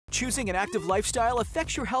Choosing an active lifestyle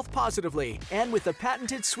affects your health positively. And with the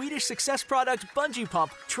patented Swedish success product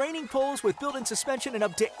BungyPump, training poles with built-in suspension and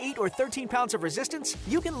up to 8 or 13 pounds of resistance,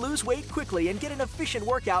 you can lose weight quickly and get an efficient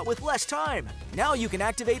workout with less time. Now you can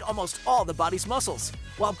activate almost all the body's muscles,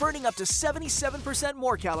 while burning up to 77%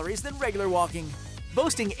 more calories than regular walking.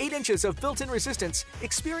 Boasting 8 inches of built-in resistance,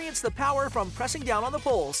 experience the power from pressing down on the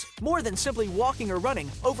poles. More than simply walking or running,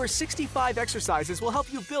 over 65 exercises will help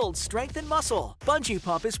you build strength and muscle.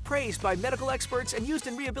 BungyPump is praised by medical experts and used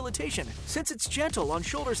in rehabilitation since it's gentle on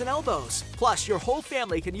shoulders and elbows. Plus, your whole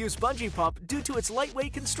family can use BungyPump due to its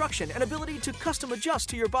lightweight construction and ability to custom adjust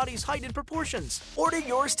to your body's height and proportions. Order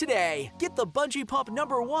yours today. Get the BungyPump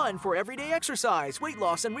 #1 for everyday exercise, weight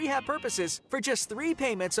loss, and rehab purposes for just 3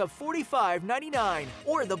 payments of $45.99.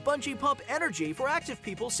 Or the BungyPump Energy for active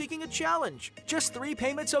people seeking a challenge. Just 3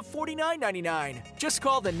 payments of $49.99. Just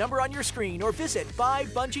call the number on your screen or visit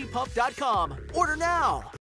buybungypump.com. Order now!